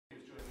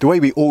The way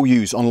we all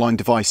use online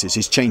devices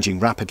is changing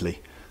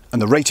rapidly,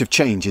 and the rate of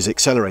change is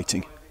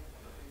accelerating.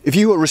 If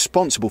you are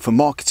responsible for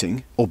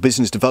marketing or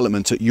business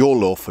development at your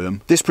law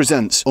firm, this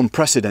presents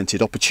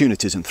unprecedented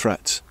opportunities and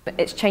threats.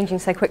 It's changing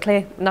so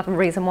quickly. Another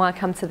reason why I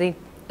come to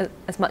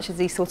as much of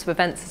these sorts of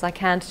events as I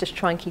can, to just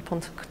try and keep on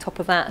top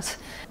of that.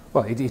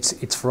 Well,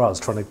 it's for us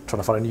trying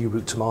to find a new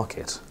route to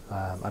market,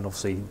 and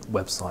obviously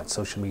websites,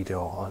 social media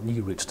are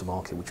new routes to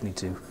market which we need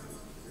to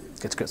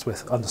get to grips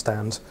with,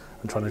 understand,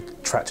 and trying to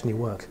attract new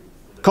work.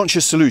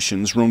 Conscious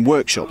Solutions run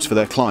workshops for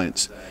their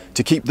clients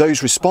to keep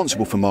those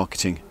responsible for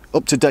marketing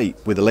up to date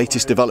with the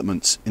latest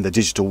developments in the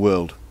digital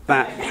world.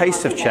 That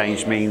pace of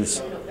change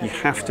means you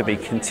have to be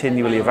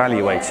continually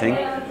evaluating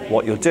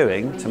what you're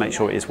doing to make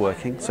sure it is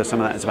working. So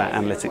some of that is about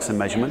analytics and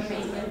measurement,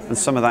 and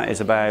some of that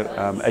is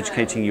about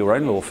educating your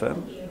own law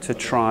firm to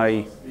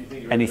try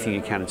anything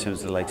you can in terms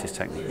of the latest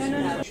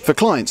techniques. For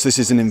clients, this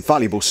is an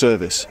invaluable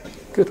service.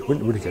 Good,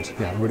 really good.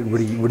 Yeah,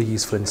 really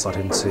useful insight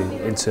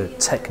into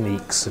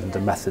techniques and the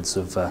methods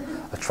of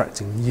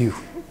attracting new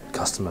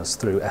customers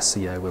through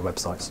SEO with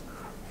websites.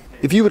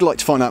 If you would like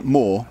to find out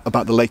more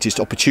about the latest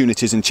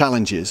opportunities and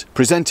challenges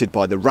presented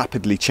by the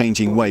rapidly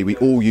changing way we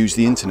all use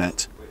the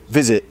internet,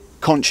 visit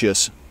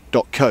conscious.co.uk.